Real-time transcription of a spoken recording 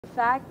The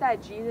fact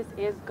that Jesus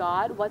is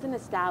God wasn't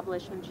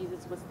established when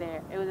Jesus was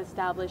there. It was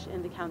established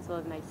in the Council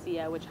of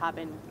Nicea, which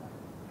happened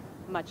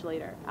much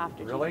later,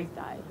 after Really? Jesus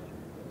died.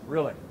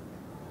 Really?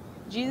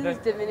 Jesus'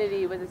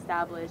 divinity was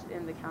established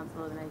in the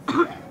Council of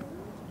Nicea.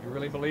 You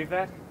really believe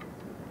that?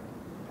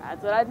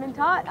 That's what I've been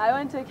taught. I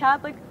went to a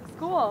Catholic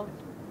school.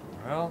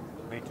 Well,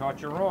 they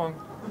taught you wrong.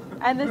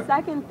 And the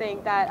second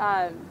thing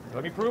that...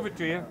 Let me prove it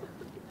to you.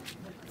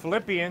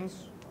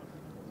 Philippians,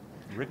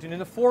 written in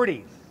the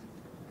 40s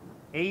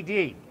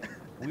AD.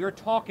 We are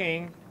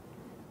talking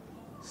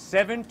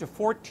 7 to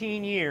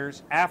 14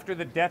 years after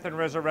the death and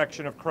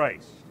resurrection of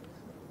Christ.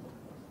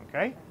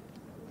 Okay?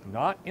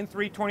 Not in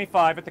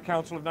 325 at the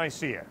Council of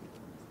Nicea.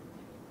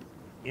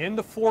 In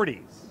the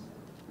 40s,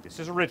 this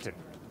is written.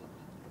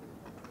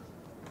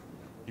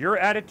 Your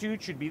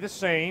attitude should be the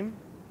same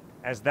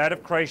as that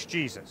of Christ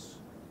Jesus,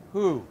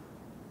 who,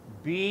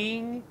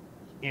 being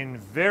in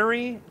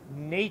very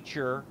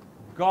nature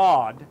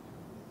God,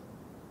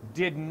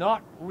 did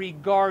not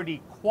regard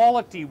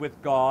equality with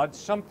God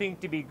something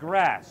to be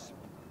grasped,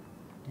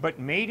 but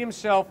made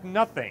himself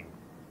nothing,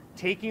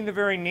 taking the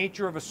very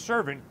nature of a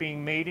servant,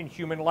 being made in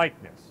human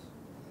likeness.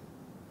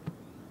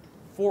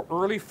 For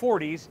early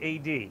 40s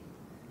AD,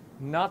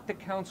 not the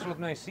Council of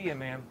Nicea,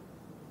 man.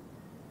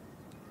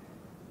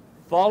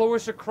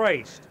 Followers of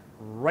Christ,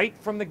 right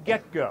from the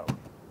get-go,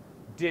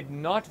 did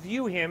not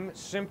view him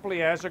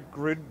simply as a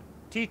good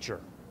teacher.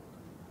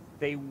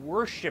 They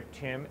worshipped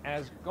him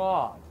as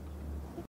God.